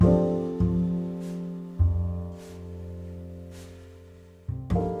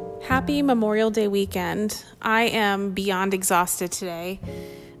happy Memorial Day weekend. I am beyond exhausted today.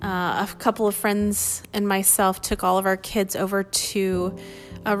 A couple of friends and myself took all of our kids over to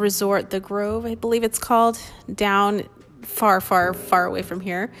a resort, the Grove, I believe it's called, down far away from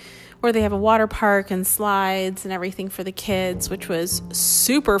here, where they have a water park and slides and everything for the kids, which was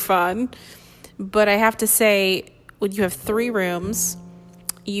super fun. But I have to say, when you have 3 rooms,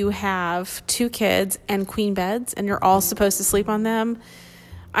 you have 2 kids and queen beds, and you're all supposed to sleep on them.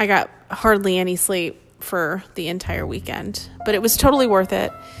 I got hardly any sleep for the entire weekend, but it was totally worth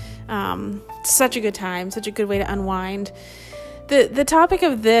it. Such a good time, such a good way to unwind. The topic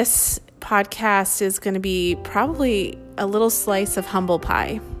of this podcast is going to be probably a little slice of humble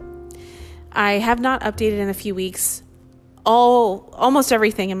pie. I have not updated in a few weeks. Almost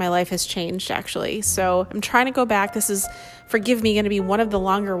everything in my life has changed, actually. So I'm trying to go back. This is, forgive me, going to be one of the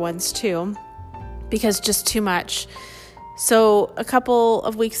longer ones too, because just too much. So a couple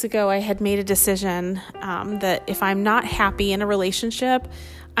of weeks ago, I had made a decision that if I'm not happy in a relationship,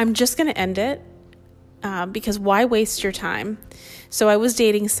 I'm just going to end it because why waste your time? So I was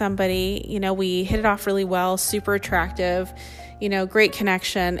dating somebody, we hit it off really well, super attractive, great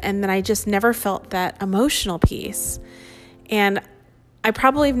connection. And then I just never felt that emotional piece. And I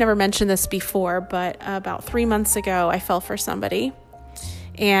probably have never mentioned this before, but about 3 months ago, I fell for somebody.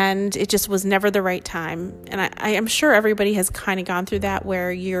 And it just was never the right time. And I am sure everybody has kind of gone through that, where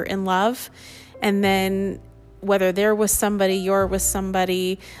you're in love, and then whether you're with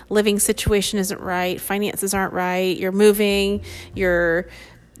somebody, living situation isn't right, finances aren't right, you're moving, you're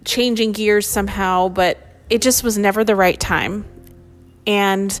changing gears somehow, but it just was never the right time.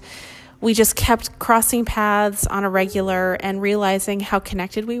 And we just kept crossing paths on a regular and realizing how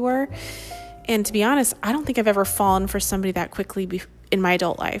connected we were. And to be honest, I don't think I've ever fallen for somebody that quickly in my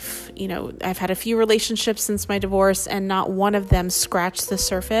adult life. I've had a few relationships since my divorce, and not one of them scratched the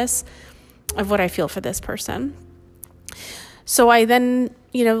surface of what I feel for this person. So I then,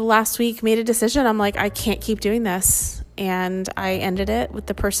 last week made a decision. I'm like, I can't keep doing this. And I ended it with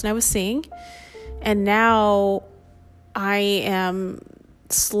the person I was seeing. And now I am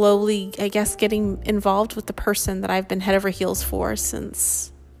slowly, I guess, getting involved with the person that I've been head over heels for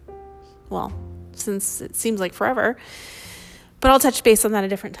since it seems like forever. But I'll touch base on that a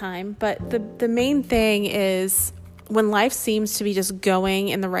different time. But the main thing is, when life seems to be just going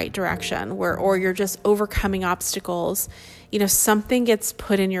in the right direction, or you're just overcoming obstacles, something gets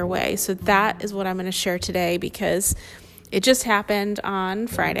put in your way. So that is what I'm going to share today, because it just happened on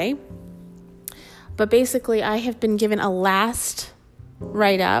Friday. But basically, I have been given a last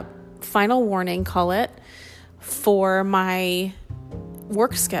write-up, final warning, call it, for my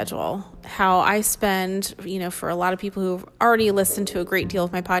work schedule. How I spend, for a lot of people who've already listened to a great deal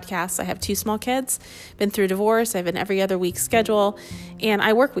of my podcasts, I have 2 small kids, been through divorce, I have an every other week schedule, and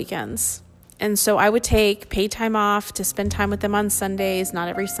I work weekends. And so I would take paid time off to spend time with them on Sundays, not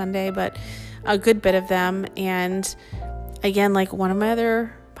every Sunday, but a good bit of them. And again, like one of my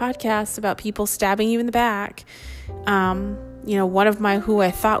other podcasts about people stabbing you in the back, one of my, who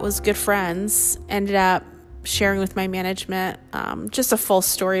I thought was good friends, ended up sharing with my management just a full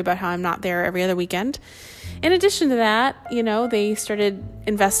story about how I'm not there every other weekend. In addition to that, they started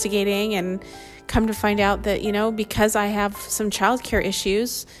investigating and come to find out that, because I have some childcare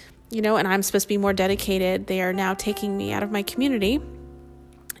issues, and I'm supposed to be more dedicated, they are now taking me out of my community,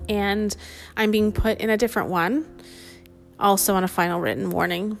 and I'm being put in a different one, also on a final written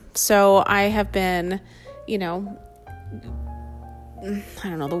warning. So I have been, I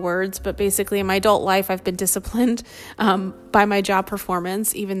don't know the words, but basically in my adult life, I've been disciplined by my job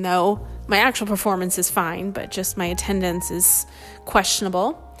performance, even though my actual performance is fine, but just my attendance is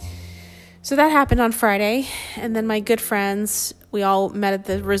questionable. So that happened on Friday. And then my good friends, we all met at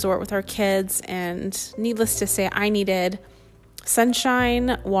the resort with our kids, and needless to say, I needed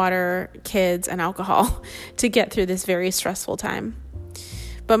sunshine, water, kids, and alcohol to get through this very stressful time.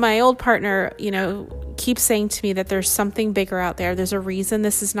 But my old partner, keeps saying to me that there's something bigger out there. There's a reason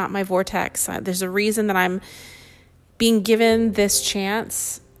this is not my vortex. There's a reason that I'm being given this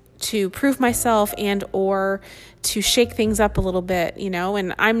chance to prove myself and or to shake things up a little bit,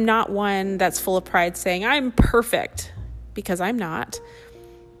 and I'm not one that's full of pride saying I'm perfect, because I'm not.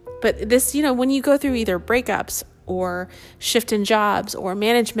 But this, when you go through either breakups or shift in jobs or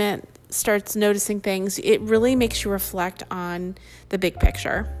management starts noticing things, it really makes you reflect on the big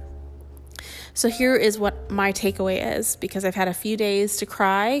picture. So here is what my takeaway is, because I've had a few days to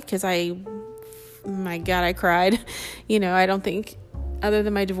cry, because my God, I cried. I don't think, other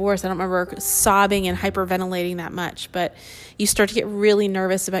than my divorce, I don't remember sobbing and hyperventilating that much, but you start to get really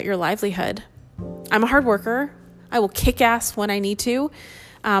nervous about your livelihood. I'm a hard worker. I will kick ass when I need to.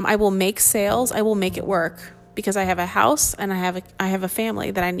 I will make sales. I will make it work because I have a house and I have a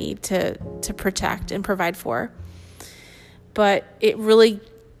family that I need to protect and provide for. But it really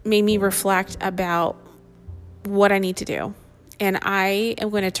made me reflect about what I need to do. And I am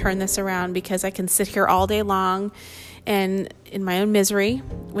going to turn this around because I can sit here all day long and in my own misery,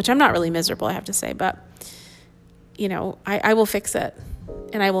 which I'm not really miserable, I have to say, but I will fix it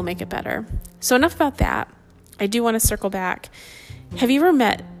and I will make it better. So enough about that. I do want to circle back. Have you ever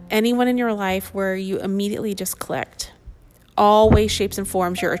met anyone in your life where you immediately just clicked? All ways, shapes, and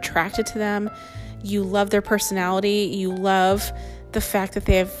forms. You're attracted to them. You love their personality. You love the fact that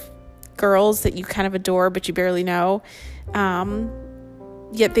they have girls that you kind of adore, but you barely know.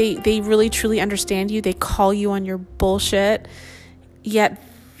 Yet they really, truly understand you. They call you on your bullshit, yet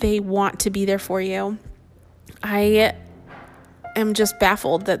they want to be there for you. I am just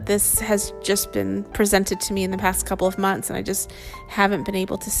baffled that this has just been presented to me in the past couple of months, and I just haven't been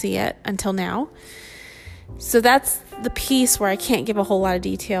able to see it until now. So that's the piece where I can't give a whole lot of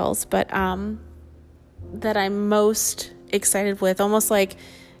details, but that I'm most excited with. Almost like,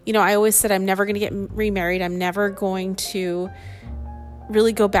 I always said I'm never going to get remarried. I'm never going to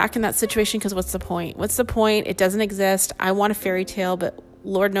really go back in that situation because what's the point? What's the point? It doesn't exist. I want a fairy tale, but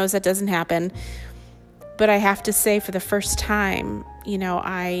Lord knows that doesn't happen. But I have to say, for the first time,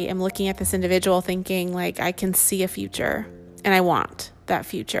 I am looking at this individual thinking like I can see a future and I want that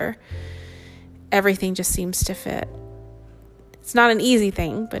future. Everything just seems to fit. It's not an easy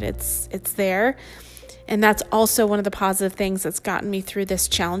thing, but it's there. And that's also one of the positive things that's gotten me through this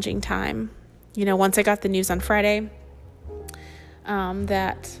challenging time. Once I got the news on Friday,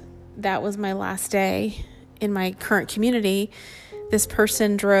 that was my last day in my current community, this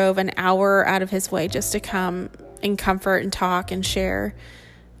person drove an hour out of his way just to come and comfort and talk and share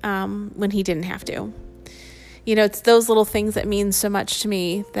when he didn't have to. It's those little things that mean so much to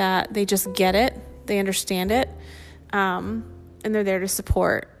me, that they just get it, they understand it, and they're there to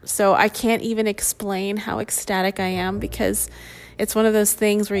support. So I can't even explain how ecstatic I am, because it's one of those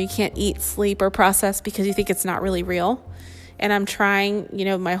things where you can't eat, sleep, or process because you think it's not really real. And I'm trying,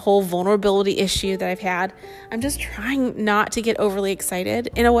 my whole vulnerability issue that I've had, I'm just trying not to get overly excited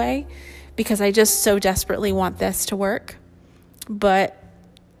in a way, because I just so desperately want this to work. But,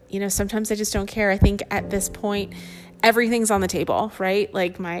 sometimes I just don't care. I think at this point, everything's on the table, right?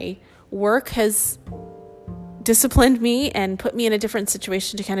 Like, my work has disciplined me and put me in a different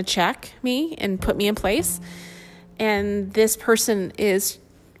situation to kind of check me and put me in place. And this person is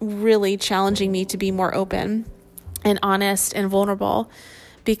really challenging me to be more open and honest and vulnerable,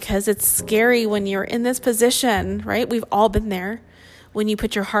 because it's scary when you're in this position, right? We've all been there, when you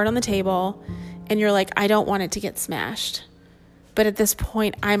put your heart on the table and you're like, I don't want it to get smashed. But at this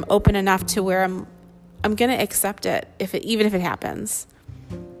point, I'm open enough to where I'm going to accept it, even if it happens.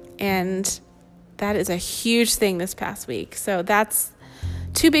 And that is a huge thing this past week. So that's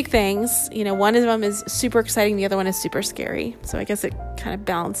two big things. One of them is super exciting. The other one is super scary. So I guess it kind of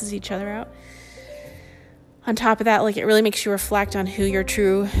balances each other out. On top of that, it really makes you reflect on who your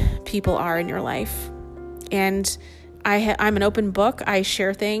true people are in your life. And I'm an open book. I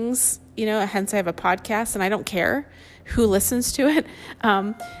share things, hence I have a podcast, and I don't care who listens to it.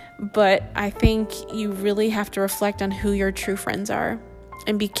 But I think you really have to reflect on who your true friends are,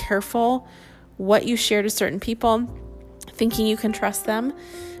 and be careful what you share to certain people, thinking you can trust them,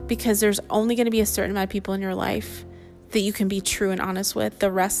 because there's only going to be a certain amount of people in your life that you can be true and honest with.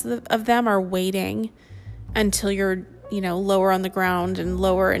 The rest of them are waiting until you're, lower on the ground and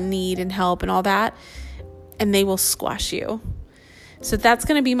lower in need and help and all that, and they will squash you. So that's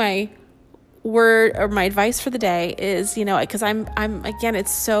going to be my word, or my advice for the day is, because I'm again,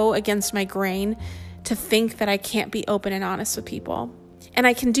 it's so against my grain to think that I can't be open and honest with people. And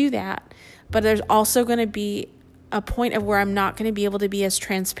I can do that, but there's also going to be a point of where I'm not going to be able to be as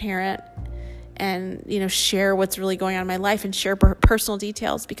transparent and, share what's really going on in my life and share personal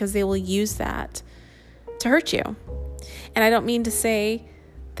details, because they will use that to hurt you. And I don't mean to say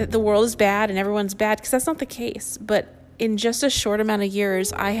that the world is bad and everyone's bad, because that's not the case. But in just a short amount of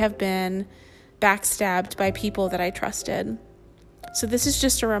years, I have been backstabbed by people that I trusted. So this is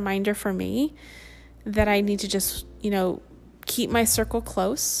just a reminder for me that I need to just, keep my circle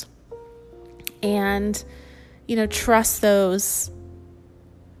close and, trust those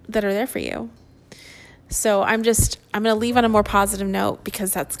that are there for you. So I'm going to leave on a more positive note,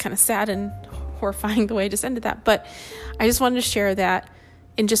 because that's kind of sad and horrifying the way I just ended that. But I just wanted to share that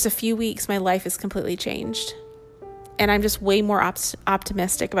in just a few weeks, my life is completely changed. And I'm just way more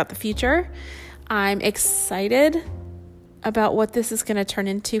optimistic about the future. I'm excited about what this is going to turn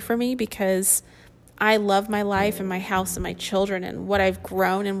into for me, because I love my life and my house and my children and what I've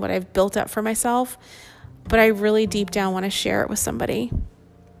grown and what I've built up for myself, but I really deep down want to share it with somebody.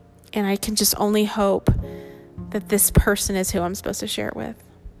 And I can just only hope that this person is who I'm supposed to share it with.